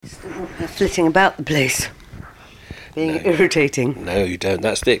Flitting about the place. Being irritating. No, you don't.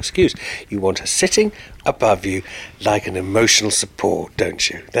 That's the excuse. You want her sitting above you like an emotional support, don't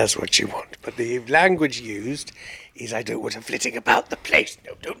you? That's what you want. But the language used is, I don't want her flitting about the place.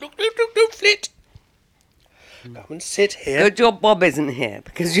 No, don't flit. Come and sit here. Good job Bob isn't here,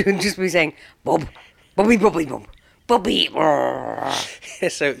 because you'd just be saying, Bob, Bobby, Bobby, Bob, Bobby.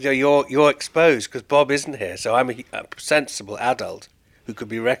 So you're exposed because Bob isn't here. So I'm a sensible adult who could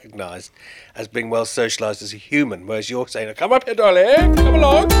be recognised as being well socialised as a human, whereas you're saying, come up here, darling, come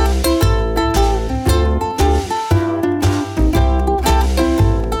along.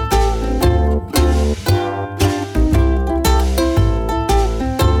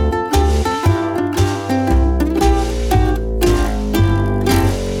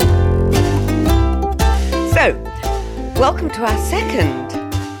 So, welcome to our second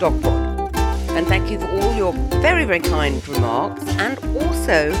Dog Pod. And thank you for all your very, very kind remarks and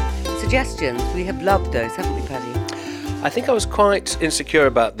also suggestions. We have loved those, haven't we, Paddy? I think I was quite insecure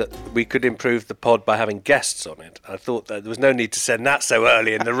about that we could improve the pod by having guests on it. I thought that there was no need to send that so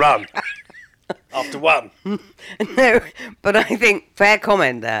early in the run. After one. No, but I think fair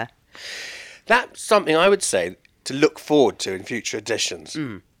comment there. That's something I would say to look forward to in future editions.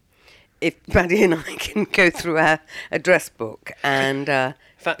 If Paddy and I can go through our address book and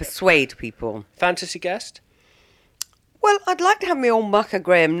persuade people. Fantasy guest? Well, I'd like to have my old mucker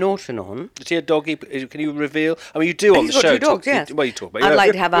Graham Norton on. Is he a doggy? Can you reveal? I mean, you do on the show. He's got 2 dogs, yes. Well, you talk about. I'd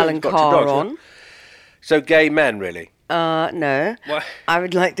like to have Alan Carr on. So gay men, really? No. What? I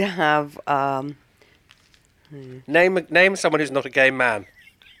would like to have... Name someone who's not a gay man.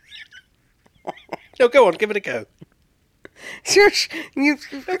 No, go on, give it a go. Shush, you've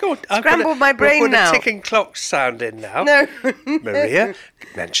Go on. scrambled my brain we'll put now. a ticking clock sound in now. No. Maria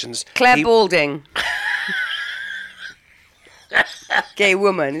mentions... Claire Balding. Gay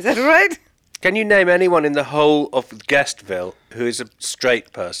woman, is that all right? Can you name anyone in the whole of Guestville who is a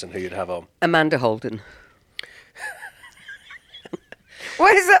straight person who you'd have on? Amanda Holden.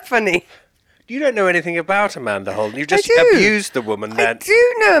 Why is that funny? You don't know anything about Amanda Holden. You've just do. abused the woman then. I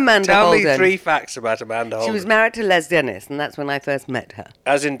do know Amanda Holden. Tell me 3 facts about Amanda Holden. She was married to Les Dennis, and that's when I first met her.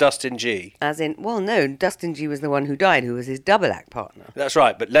 As in Dustin G. Well, no, Dustin G was the one who died, who was his double act partner. That's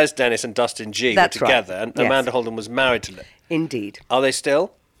right, but Les Dennis and Dustin G That's were together, right. and Yes. Amanda Holden was married to Les. Indeed. Are they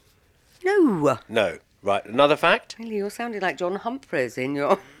still? No. No. Right, another fact? Really, you're sounding like John Humphreys in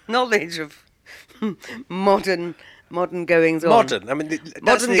your knowledge of modern goings on. Modern. I mean,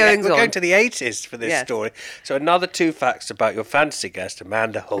 Modern goings we're on. going to the 80s for this Yes. story. So another 2 facts about your fantasy guest,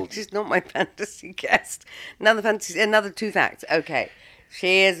 Amanda Holden. She's not my fantasy guest. Another 2 facts. Okay.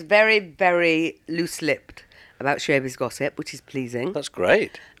 She is very, very loose-lipped about showbiz gossip, which is pleasing. That's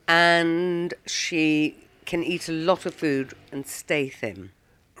great. And she can eat a lot of food and stay thin.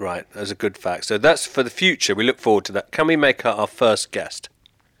 Right, that's a good fact. So that's for the future. We look forward to that. Can we make her our first guest?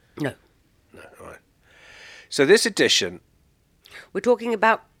 No. No, all right. So this edition... We're talking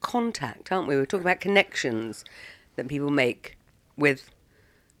about contact, aren't we? We're talking about connections that people make with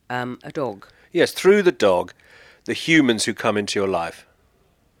a dog. Yes, through the dog, the humans who come into your life.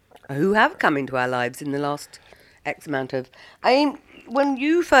 Who have come into our lives in the last X amount of... when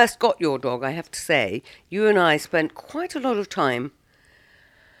you first got your dog, I have to say, you and I spent quite a lot of time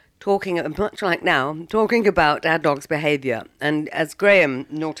talking, much like now, talking about our dog's behaviour. And as Graham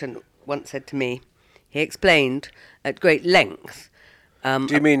Norton once said to me, he explained at great length... Do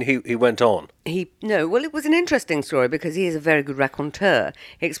you mean he went on? Well, it was an interesting story because he is a very good raconteur.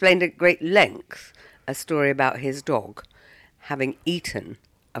 He explained at great length a story about his dog having eaten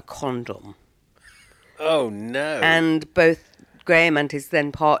a condom. Oh, no. And both Graham and his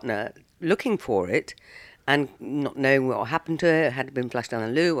then partner looking for it and not knowing what happened to it, had been flushed down the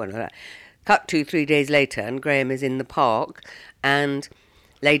loo, whatever. Cut 2-3 days later, and Graham is in the park, and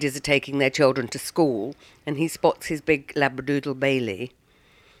ladies are taking their children to school, and he spots his big Labradoodle Bailey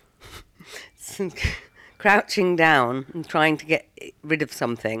crouching down and trying to get rid of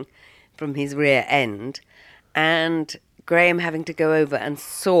something from his rear end, and Graham having to go over and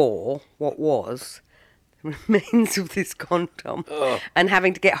saw what was the remains of this condom and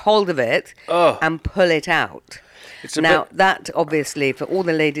having to get hold of it and pull it out. That obviously, for all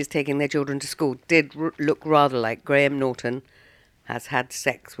the ladies taking their children to school, did look rather like Graham Norton has had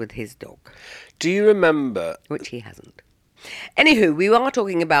sex with his dog. Do you remember... Which he hasn't. Anywho, we are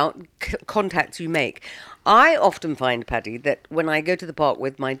talking about contacts you make. I often find, Paddy, that when I go to the park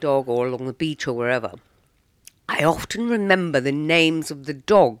with my dog or along the beach or wherever, I often remember the names of the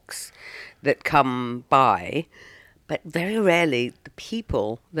dogs that come by, but very rarely the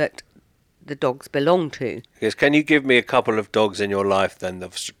people that the dogs belong to. Yes, can you give me a couple of dogs in your life then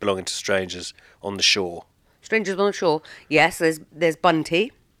that belonging to strangers on the shore? Strangers on the shore. Yes, there's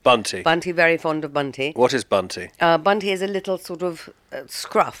Bunty. Bunty. Bunty, very fond of Bunty. What is Bunty? Bunty is a little sort of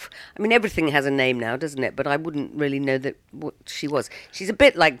scruff. I mean, everything has a name now, doesn't it? But I wouldn't really know what she was. She's a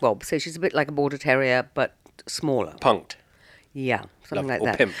bit like Bob, so she's a bit like a border terrier, but smaller. Punked. Yeah, something like Or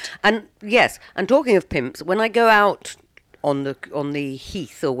that. pimped. And yes, and talking of pimps, when I go out on the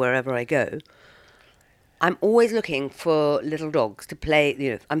heath or wherever I go, I'm always looking for little dogs to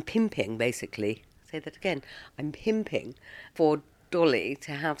play. I'm pimping basically. Say that again. I'm pimping for Dolly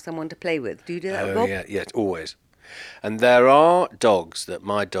to have someone to play with. Do you do that, Bob? Yeah, always. And there are dogs that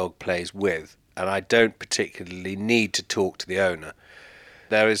my dog plays with, and I don't particularly need to talk to the owner.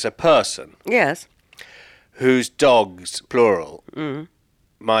 There is a person Yes. whose dogs, plural,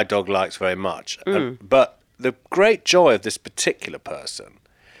 my dog likes very much. But the great joy of this particular person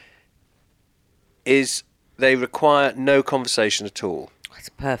is they require no conversation at all. It's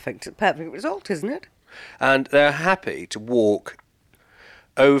a perfect result, isn't it? And they're happy to walk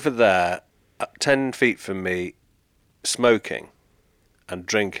over there 10 feet from me, smoking and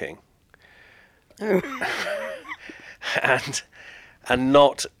drinking. and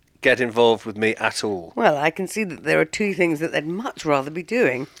not get involved with me at all. Well, I can see that there are two things that they'd much rather be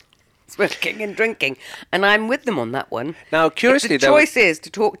doing. Smoking and drinking. And I'm with them on that one. Now, curiously, if the choice is to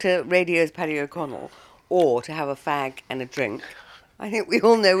talk to Radio's Paddy O'Connell or to have a fag and a drink, I think we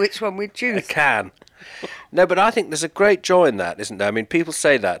all know which one we'd choose. I can. No, but I think there's a great joy in that, isn't there? I mean, people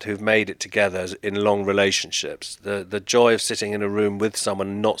say that who've made it together in long relationships. The joy of sitting in a room with someone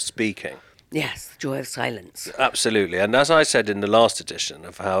and not speaking. Yes, the joy of silence. Absolutely. And as I said in the last edition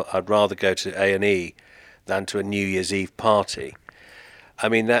of how I'd rather go to A&E than to a New Year's Eve party, I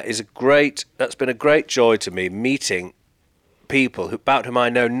mean, that's been a great joy to me, meeting people about whom I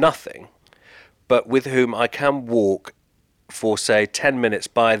know nothing, but with whom I can walk for, say, 10 minutes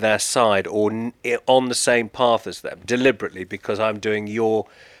by their side or on the same path as them, deliberately, because I'm doing your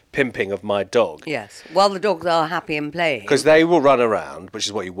pimping of my dog. Yes, while the dogs are happy and playing. Because they will run around, which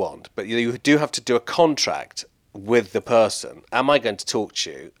is what you want, but you do have to do a contract with the person. Am I going to talk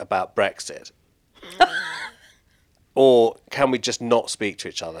to you about Brexit? Or can we just not speak to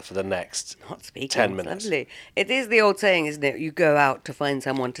each other for the next 10 minutes? Lovely. It is the old saying, isn't it? You go out to find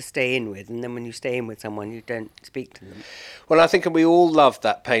someone to stay in with, and then when you stay in with someone, you don't speak to them. Well, I think we all loved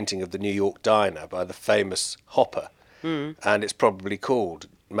that painting of the New York diner by the famous Hopper. And it's probably called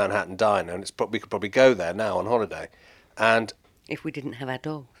Manhattan Diner, and we could probably go there now on holiday. And if we didn't have our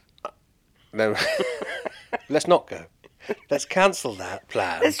dogs. no, let's not go. Let's cancel that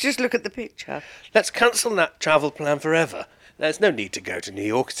plan. Let's just look at the picture. Let's cancel that travel plan forever. There's no need to go to New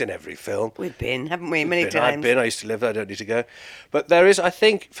York. It's in every film. We've been, haven't we, many times? I've been. I used to live there. I don't need to go. But there is, I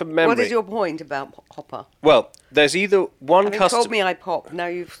think, from memory... What is your point about Hopper? Well, there's either one Having customer... told me I pop, now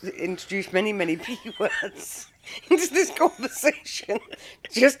you've introduced many, many P words into this conversation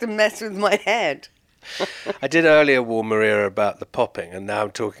just to mess with my head. I did earlier warn Maria about the popping, and now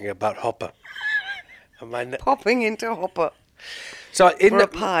I'm talking about Hopper. Popping into Hopper. So for a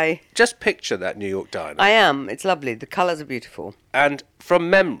pie. Just picture that New York diner. I am. It's lovely. The colours are beautiful. And from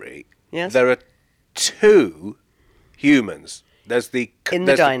memory, yes, there are two humans. There's the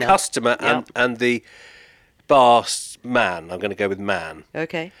customer and the bar man. I'm going to go with man.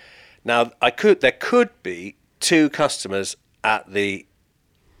 Okay. Now, there could be two customers at the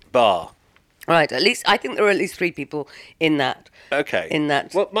bar. Right, at least I think there are at least three people in that. Okay. In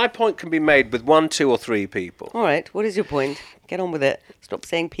that. Well, my point can be made with 1, 2 or 3 people. All right, what is your point? Get on with it. Stop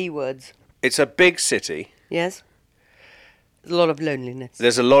saying P words. It's a big city. Yes. There's a lot of loneliness.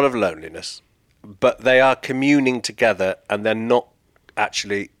 There's a lot of loneliness, but they are communing together and they're not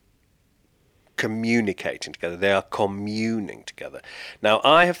actually communicating together. They are communing together. Now,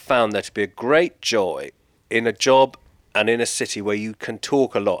 I have found there to be a great joy in a job and in a city where you can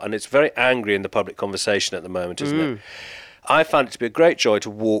talk a lot, and it's very angry in the public conversation at the moment, isn't it? I found it to be a great joy to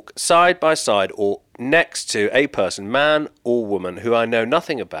walk side by side or next to a person, man or woman, who I know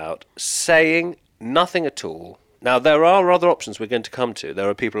nothing about, saying nothing at all. Now, there are other options we're going to come to. There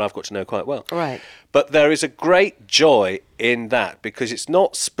are people I've got to know quite well. Right. But there is a great joy in that because it's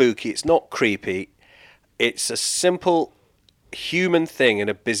not spooky, it's not creepy. It's a simple human thing in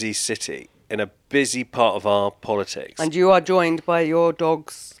a busy city, in a busy part of our politics. And you are joined by your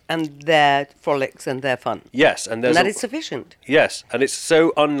dogs and their frolics and their fun. Yes. And that is sufficient. Yes. And it's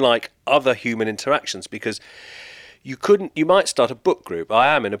so unlike other human interactions because you might start a book group.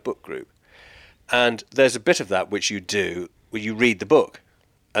 I am in a book group. And there's a bit of that which you do where you read the book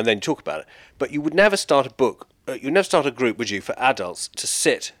and then talk about it. But you would never start a you'd never start a group, would you, for adults to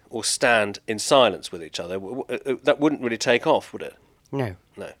sit or stand in silence with each other? That wouldn't really take off, would it? No.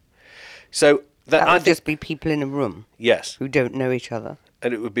 No. So That I would think, just be people in a room yes, who don't know each other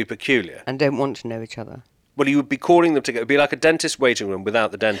and it would be peculiar. and don't want to know each other. Well, you would be calling them together. It would be like a dentist waiting room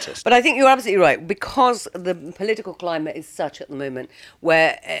without the dentist. But I think you're absolutely right, because the political climate is such at the moment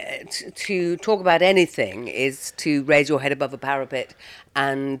where to talk about anything is to raise your head above a parapet,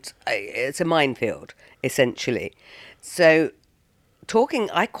 and it's a minefield, essentially. So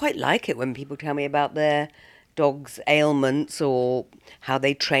I quite like it when people tell me about their dogs' ailments or how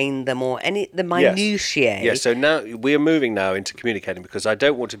they train them or the minutiae. Yes, so now we are moving now into communicating, because I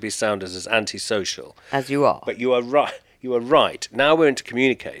don't want to be sounded as antisocial. As you are. But you are right. You are right. Now we're into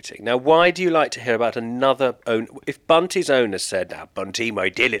communicating. Now, why do you like to hear about another owner? If Bunty's owner said, "Now, Bunty, my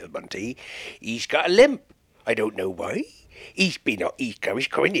dear little Bunty, he's got a limp. I don't know why. He's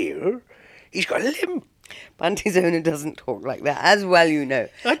coming here. He's got a limp." Bunty's owner doesn't talk like that, as well you know.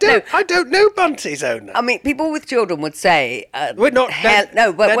 I don't know Bunty's owner. I mean, people with children would say, We're not- hell, they're-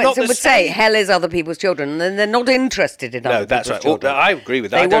 no, but they're not the would say same. hell is other people's children, and then they're not interested in other that's people's right. children. I agree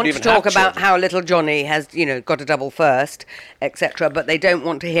with that. They I don't want even to talk have about children. how little Johnny has, got a double first, etc., but they don't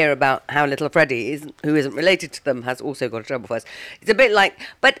want to hear about how little Freddie, who isn't related to them, has also got a double first. It's a bit like,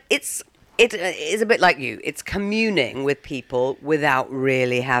 but it is a bit like you. It's communing with people without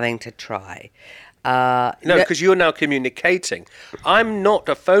really having to try. No, because you're now communicating. I'm not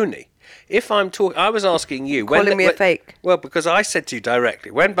a phony. If I'm talking, I was asking you. Calling me a fake. Well, because I said to you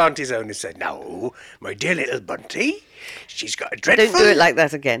directly, when Bunty's owner said, "No, my dear little Bunty, she's got a dreadful..." Don't do it like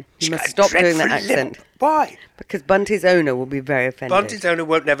that again. You she's must got a stop doing that dreadful accent. limp." Why? Because Bunty's owner will be very offended. Bunty's owner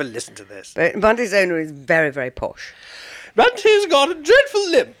won't never listen to this. But Bunty's owner is very, very posh. Bunty's got a dreadful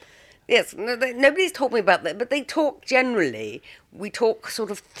limp. Yes, nobody's told me about that, but they talk generally. We talk sort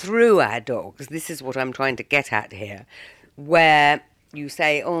of through our dogs. This is what I'm trying to get at here, where you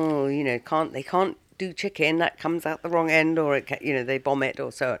say, "Oh, they can't do chicken. That comes out the wrong end, or they vomit,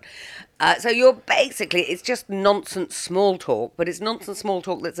 or so on." So you're basically, it's just nonsense small talk, but it's nonsense small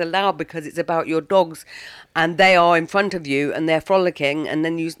talk that's allowed because it's about your dogs, and they are in front of you and they're frolicking, and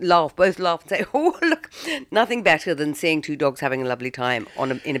then you both laugh and say, "Oh, look, nothing better than seeing two dogs having a lovely time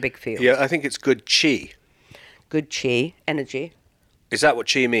in a big field." Yeah, I think it's good chi. Good chi, energy. Is that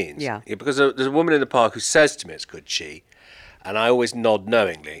what chi means? Yeah. Because there's a woman in the park who says to me it's good chi, and I always nod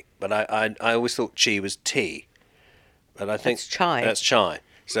knowingly, but I always thought chi was tea. But I think That's chai. That's chai.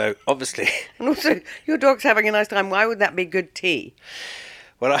 So obviously, And also, your dog's having a nice time. Why would that be good tea?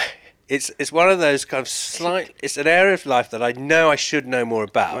 well, it's one of those kind of slight. It's an area of life that I know I should know more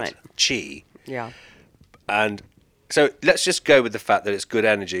about. Right. Chi, Yeah. and so let's just go with the fact that it's good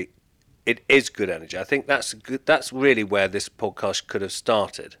energy. It is good energy. I think that's good. That's really where this podcast could have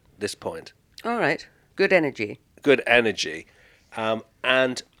started. This point. All right. Good energy. Good energy,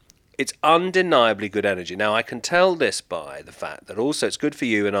 and it's undeniably good energy. Now, I can tell this by the fact that also it's good for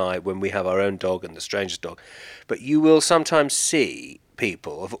you and I when we have our own dog and the stranger's dog, but you will sometimes see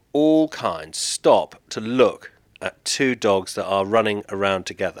people of all kinds stop to look at two dogs that are running around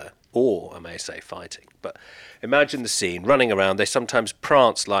together, or I may say fighting, but imagine the scene, running around. They sometimes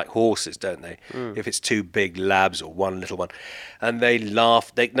prance like horses, don't they? If it's two big labs or one little one. And they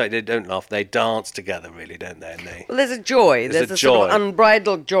laugh. They don't laugh. They dance together, really, don't they? And Well, there's a joy. There's There's a a sort of joy.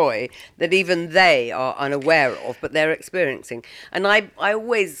 unbridled joy that even they are unaware of, but they're experiencing. And I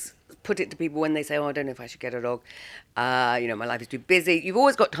always put it to people when they say, "Oh, I don't know if I should get a dog. My life is too busy." You've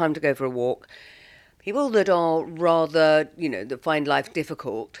always got time to go for a walk. People that are rather, that find life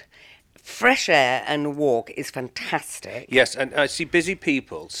difficult, fresh air and a walk is fantastic. yes, and I see busy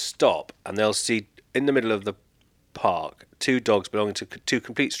people stop and they'll see in the middle of the park two dogs belonging to two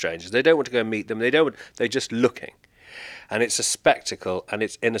complete strangers. They don't want to go and meet them. They're just looking. And it's a spectacle and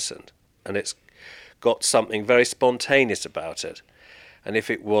it's innocent and it's got something very spontaneous about it. And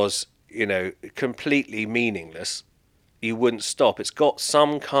if it was, completely meaningless, you wouldn't stop. It's got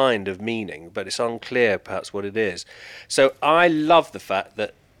some kind of meaning, but it's unclear perhaps what it is. So I love the fact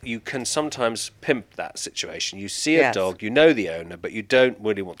that you can sometimes pimp that situation. You see a Yes. dog, you know the owner, but you don't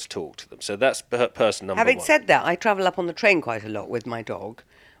really want to talk to them. So that's person number Having one. said that, I travel up on the train quite a lot with my dog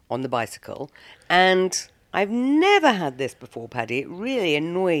on the bicycle, and I've never had this before, Paddy. It really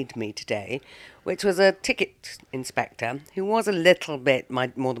annoyed me today, which was a ticket inspector who was a little bit more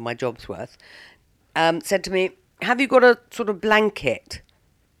than my job's worth, said to me, "Have you got a sort of blanket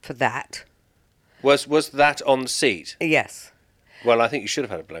for that?" Was that on the seat? Yes. Well, I think you should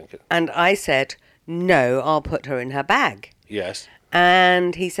have had a blanket. And I said, "No, I'll put her in her bag." Yes.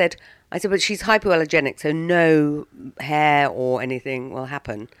 And I said, "But she's hypoallergenic, so no hair or anything will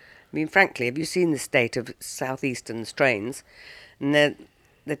happen." mean, frankly, have you seen the state of southeastern strains? And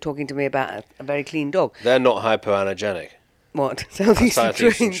they're talking to me about a very clean dog. They're not hypoallergenic. What? Southeastern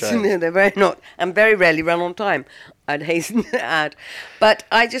Southeastern strains? No, they're very not. And very rarely run on time, I'd hasten to add. But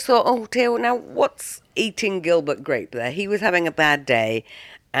I just thought, oh dear, now what's eating Gilbert Grape there? He was having a bad day,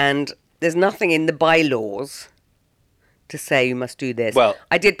 and there's nothing in the bylaws to say you must do this. Well,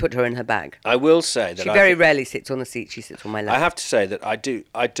 I did put her in her bag. I will say that She very rarely sits on the seat. She sits on my lap. I have to say that I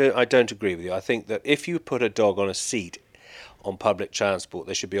don't agree with you. I think that if you put a dog on a seat on public transport,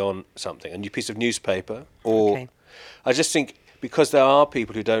 they should be on something, a new piece of newspaper, or Okay. I just think because there are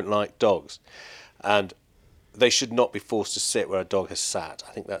people who don't like dogs, and they should not be forced to sit where a dog has sat.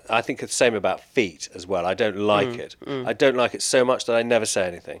 I think it's the same about feet as well. I don't like it. I don't like it so much that I never say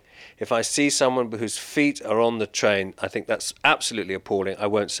anything. If I see someone whose feet are on the train, I think that's absolutely appalling. I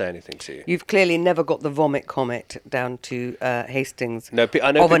won't say anything to you. You've clearly never got the vomit comet down to Hastings No,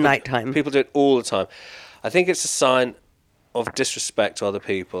 I know overnight time. People do it all the time. I think it's a sign of disrespect to other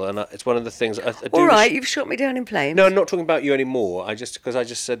people, and it's one of the things I do. All right, you've shot me down in flames. No, I'm not talking about you anymore. Because I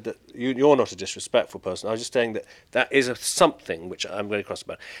just said that you're not a disrespectful person. I was just saying that is something which I'm going to cross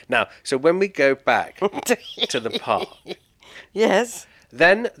about. Now, so when we go back to the park, Yes.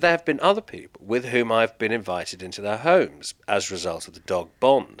 then there have been other people with whom I've been invited into their homes as a result of the dog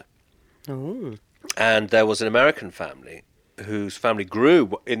bond. Oh. And there was an American family whose family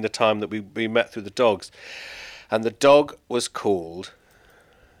grew in the time that we met through the dogs. And the dog was called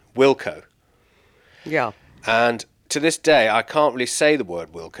Wilco. Yeah. And to this day, I can't really say the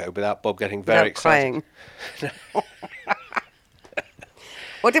word Wilco without Bob getting very excited. Crying.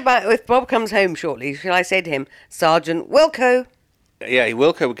 What about if Bob comes home shortly? Shall I say to him, Sergeant Wilco? Yeah,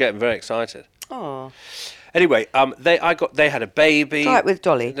 Wilco would get very excited. Oh. Anyway, they had a baby. Try it with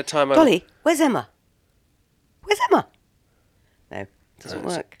Dolly. At the time Dolly, where's Emma? Where's Emma? No, doesn't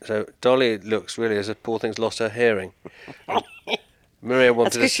work. So Dolly looks really as if poor thing's lost her hearing. Maria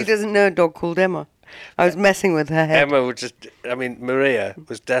wanted That's because us she to... doesn't know a dog called Emma. I was messing with her head. Emma would just... I mean, Maria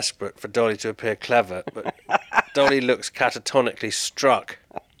was desperate for Dolly to appear clever, but Dolly looks catatonically struck.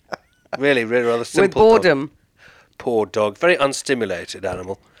 Really, really rather simple. With boredom. Dog. Poor dog. Very unstimulated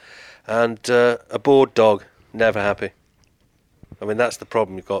animal. And a bored dog, never happy. I mean, that's the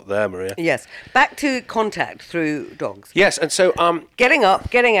problem you've got there, Maria. Yes. Back to contact through dogs. Yes, and so... Getting up,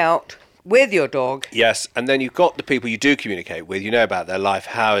 getting out with your dog. Yes, and then you've got the people you do communicate with. You know about their life.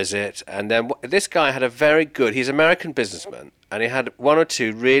 How is it? And then this guy had a very good... He's an American businessman, and he had one or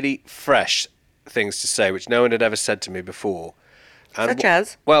two really fresh things to say, which no one had ever said to me before. And Such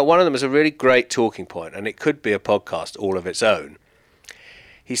as? Well, one of them is a really great talking point, and it could be a podcast all of its own.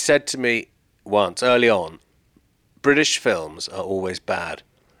 He said to me once, early on, British films are always bad.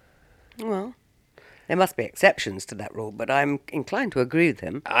 Well, there must be exceptions to that rule, but I'm inclined to agree with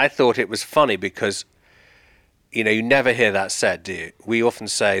him. I thought it was funny because, you know, you never hear that said, do you? We often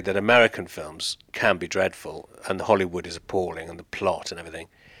say that American films can be dreadful and Hollywood is appalling and the plot and everything.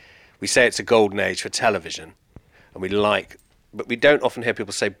 We say it's a golden age for television, and but we don't often hear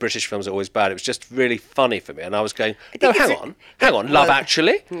people say British films are always bad. It was just really funny for me. And I was going, no, hang on, Love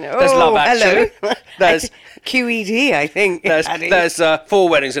Actually. No, There's Love Actually. Hello. There's QED, I think. there's Four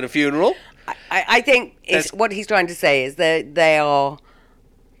Weddings and a Funeral. I think what he's trying to say is that they are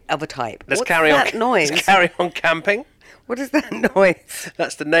of a type. Let's What's carry that on. noise? Let's carry on camping. What is that noise?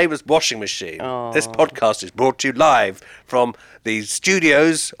 That's the neighbour's washing machine. Oh. This podcast is brought to you live from the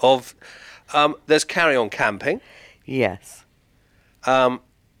studios of... there's Carry On Camping. Yes.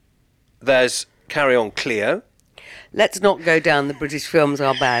 There's Carry On Cleo. Let's not go down the British films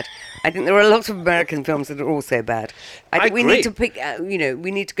are bad. I think there are lots of American films that are also bad. I think we agree. need to pick,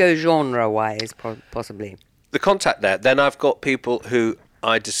 we need to go genre-wise, possibly. The contact there. Then I've got people who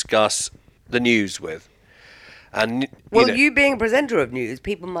I discuss the news with. And You being a presenter of news,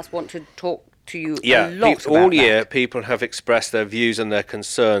 people must want to talk to you a lot all about year that. people have expressed their views and their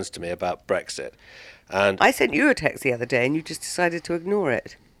concerns to me about Brexit. And I sent you a text the other day and you just decided to ignore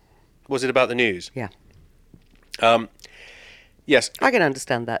it. was it about the news? Yeah. Yes. I can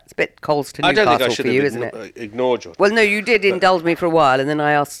understand that. It's a bit Coles to I don't Newcastle think I should for you, have isn't it? ignored you. Well, no, you did indulge me for a while and then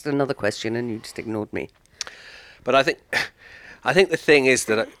I asked another question and you just ignored me. But I think the thing is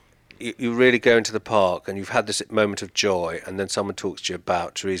that you really go into the park and you've had this moment of joy, and then someone talks to you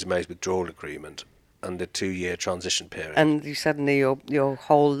about Theresa May's withdrawal agreement and the 2-year transition period. And you suddenly your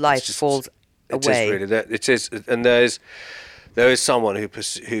whole life falls It away. is really. It is, and there is someone who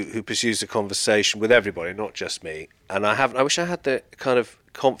pursues the conversation with everybody, not just me. And I wish I had the kind of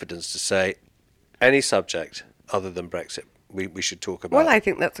confidence to say any subject other than Brexit we should talk about. Well, I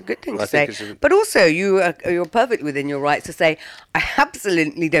think that's a good thing to say. think it's But also, you're perfectly within your rights to say, I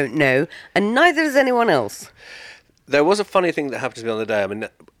absolutely don't know, and neither does anyone else. There was a funny thing that happened to me on the day. I mean,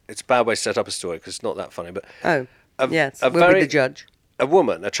 it's a bad way to set up a story because it's not that funny. But Oh, yes, a we'll be the judge. a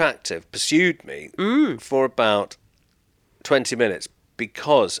woman, attractive, pursued me for about 20 minutes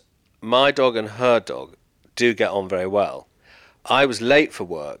because my dog and her dog do get on very well. I was late for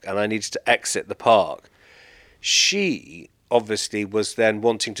work and I needed to exit the park. She obviously was then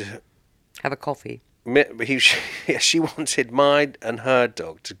wanting to... Have a coffee. She wanted mine and her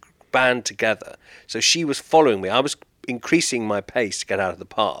dog to band together. So she was following me. I was increasing my pace to get out of the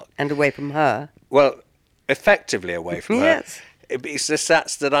park. And away from her. Well, effectively away from her. Yes. It's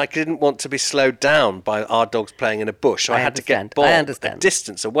just that I didn't want to be slowed down by our dogs playing in a bush. So I had to get a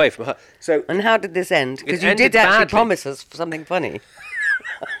distance away from her. So, and how did this end? Because you ended did actually badly. promise us something funny.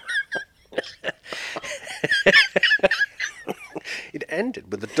 It ended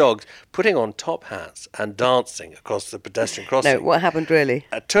with the dogs putting on top hats and dancing across the pedestrian crossing. No, what happened really?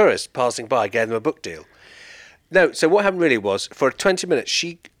 A tourist passing by gave them a book deal. No, so what happened really was, for 20 minutes,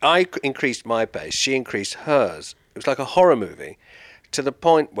 I increased my pace, she increased hers. It was like a horror movie, to the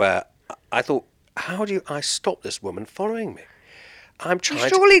point where I thought, how do I stop this woman following me? I'm trying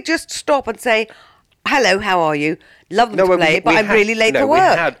Surely just stop and say, hello, how are you? Love them to play, but I'm really late for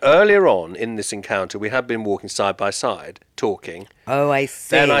work. We had, earlier on in this encounter, we had been walking side by side, talking. Oh, I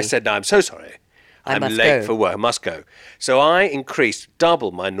see. Then I said, no, I'm so sorry. I'm late for work. I must go. So I increased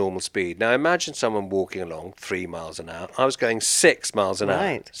double my normal speed. Now imagine someone walking along 3 miles an hour. I was going 6 miles an hour.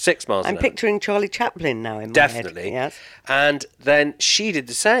 Right. 6 miles an hour. I'm picturing Charlie Chaplin now in my Definitely. head. Yes. And then she did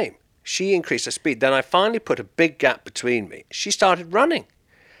the same. She increased her speed. Then I finally put a big gap between me. She started running.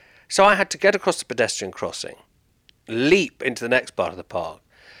 So I had to get across the pedestrian crossing, leap into the next part of the park.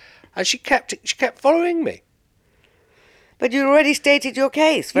 And she kept following me. But you already stated your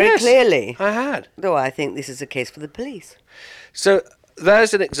case very Yes, clearly. I had. Though I think this is a case for the police. So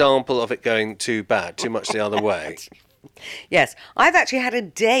there's an example of it going too bad, too much the other way. Yes. I've actually had a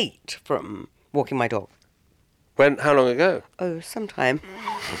date from walking my dog. When? How long ago? Oh, sometime.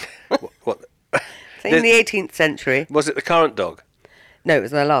 What? In the 18th century. Was it the current dog? No, it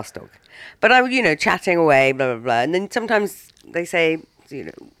was my last dog. But I was, chatting away, blah, blah, blah. And then sometimes they say,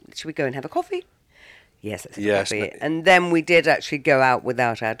 should we go and have a coffee? Yes, let's have a coffee. And then we did actually go out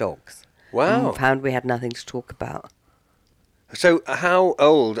without our dogs. Wow. And found we had nothing to talk about. So how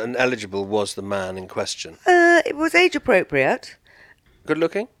old and eligible was the man in question? It was age appropriate. Good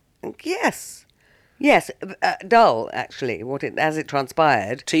looking? Yes. Yes, dull, actually, as it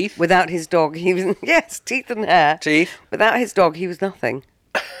transpired. Teeth? Without his dog, he was... Yes, teeth and hair. Teeth? Without his dog, he was nothing.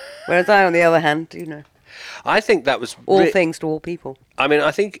 Whereas I, on the other hand, I think that was... all things to all people. I mean,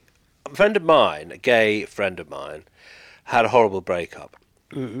 I think a friend of mine, a gay friend of mine, had a horrible breakup.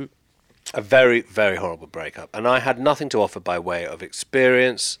 Mm-hmm. A very, very horrible breakup. And I had nothing to offer by way of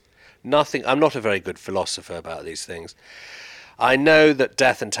experience. Nothing. I'm not a very good philosopher about these things. I know that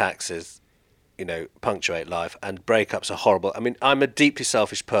death and taxes... punctuate life, and breakups are horrible. I mean, I'm a deeply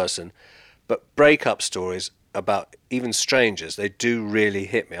selfish person, but breakup stories about even strangers, they do really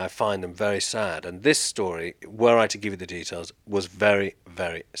hit me. I find them very sad. And this story, were I to give you the details, was very,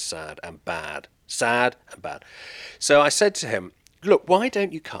 very sad and bad. Sad and bad. So I said to him, look, why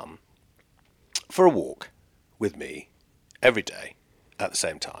don't you come for a walk with me every day at the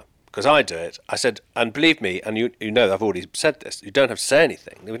same time? Because I do it. I said, and believe me, and you know I've already said this, you don't have to say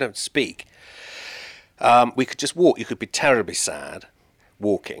anything. We don't have to speak. We could just walk. You could be terribly sad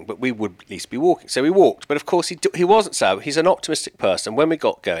walking, but we would at least be walking. So we walked. But of course, he wasn't sad. He's an optimistic person. When we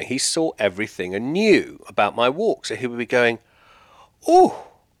got going, he saw everything anew about my walk. So he would be going, oh,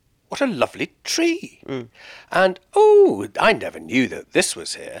 what a lovely tree. Mm. And, oh, I never knew that this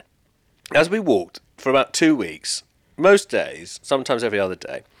was here. As we walked for about 2 weeks, most days, sometimes every other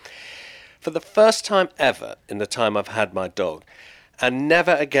day, for the first time ever in the time I've had my dog, and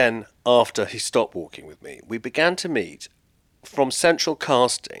never again after he stopped walking with me, we began to meet from central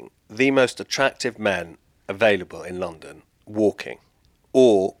casting the most attractive men available in London, walking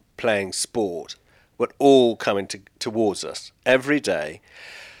or playing sport, but all coming towards us every day.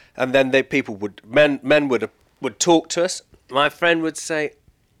 And then men would talk to us. My friend would say,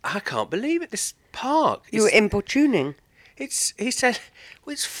 I can't believe it, this park. You were importuning. He said,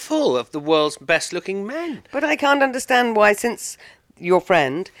 it's full of the world's best looking men. But I can't understand why, since your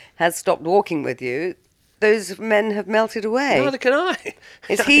friend has stopped walking with you, those men have melted away. Neither can I.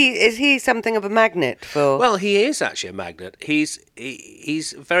 Is he something of a magnet for... Well, he is actually a magnet. He's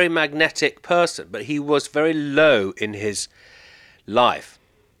a very magnetic person, but he was very low in his life.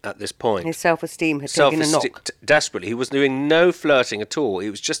 at this point. His self-esteem had taken a knock. Desperately. He was doing no flirting at all. It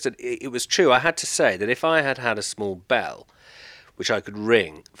was just it was true. I had to say that if I had had a small bell, which I could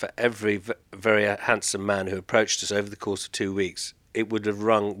ring for every very handsome man who approached us over the course of 2 weeks, it would have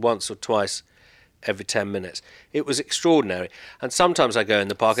rung once or twice every 10 minutes. It was extraordinary. And sometimes I go in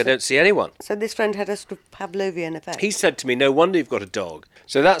the park, I don't see anyone. So this friend had a sort of Pavlovian effect. He said to me, no wonder you've got a dog.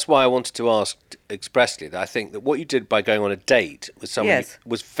 So that's why I wanted to ask expressly that I think that what you did by going on a date with someone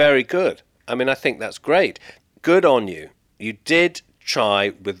was very good. I mean, I think that's great. Good on you. You did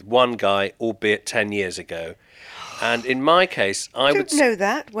try with one guy, albeit 10 years ago. And in my case, I would... know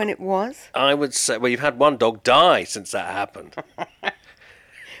that when it was. I would say, well, you've had one dog die since that happened.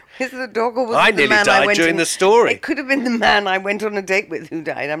 Is it the dog or was I it the nearly man died I went during the story. It could have been the man I went on a date with who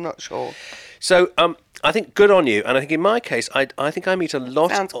died. I'm not sure. So I think good on you. And I think in my case, I think I meet a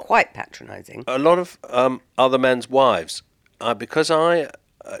lot... Sounds quite patronising. A lot of other men's wives. Because I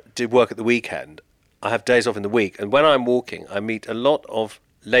do work at the weekend, I have days off in the week. And when I'm walking, I meet a lot of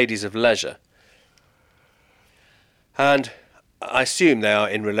ladies of leisure. And I assume they are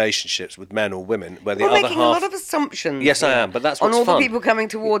in relationships with men or women where the other half... You're making a lot of assumptions. Yes, I am, but that's what's on all fun. the people coming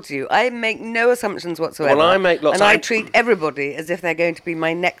towards you. I make no assumptions whatsoever. Well, I make lots. And I treat everybody as if they're going to be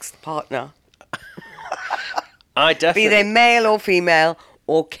my next partner. I definitely... Be they male or female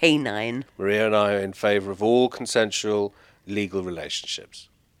or canine. Maria and I are in favour of all consensual legal relationships.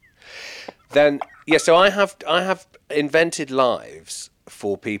 Then, yes, so I have invented lives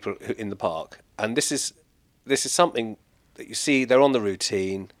for people in the park, and this is something that you see, they're on the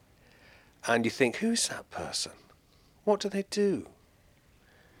routine, and you think, who's that person? What do they do?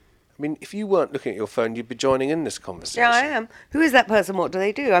 I mean, if you weren't looking at your phone, you'd be joining in this conversation. Yeah, I am. Who is that person? What do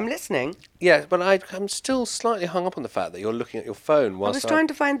they do? I'm listening. Yeah, but I'm still slightly hung up on the fact that you're looking at your phone whilst I was trying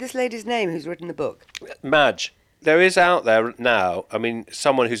to find this lady's name who's written the book. Madge. There is out there now, I mean,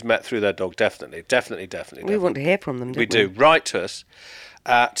 someone who's met through their dog, definitely. We want to hear from them, don't we? We do. Write to us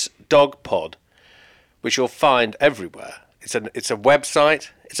at DogPod, which you'll find everywhere. It's a website.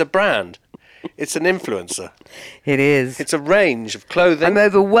 It's a brand. It's an influencer. It is. It's a range of clothing. I'm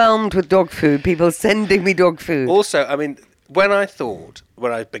overwhelmed with dog food. People sending me dog food. Also, I mean, when I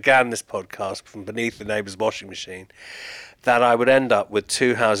began this podcast from beneath the neighbour's washing machine, that I would end up with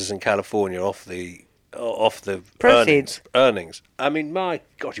 2 houses in California off the proceeds earnings. I mean, my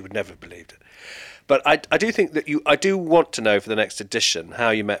God, you would never have believed it. But I do think that I do want to know for the next edition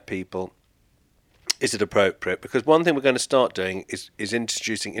how you met people. Is it appropriate? Because one thing we're going to start doing is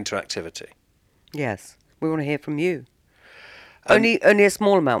introducing interactivity. Yes, we want to hear from you. Only a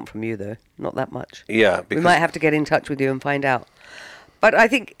small amount from you, though, not that much. Yeah, we might have to get in touch with you and find out. But I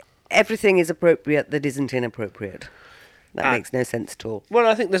think everything is appropriate that isn't inappropriate. That makes no sense at all. Well,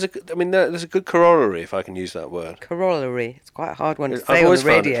 I think there's a good corollary, if I can use that word. Corollary. It's quite a hard one to say on the I've always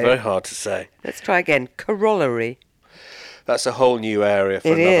found radio. it very hard to say. Let's try again. Corollary. That's a whole new area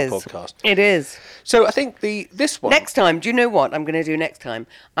for another podcast. It is. So I think this one... Next time, do you know what I'm going to do next time?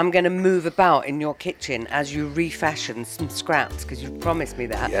 I'm going to move about in your kitchen as you refashion some scraps, because you've promised me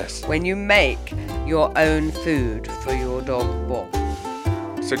that. Yes. When you make your own food for your dog, Bob.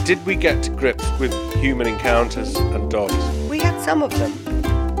 So did we get to grips with human encounters and dogs? We had some of them.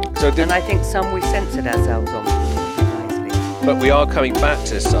 And I think some we censored ourselves on nicely. But we are coming back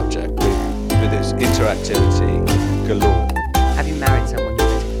to this subject with its interactivity galore. Have you married someone?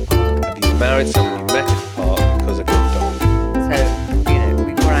 Have you married someone you met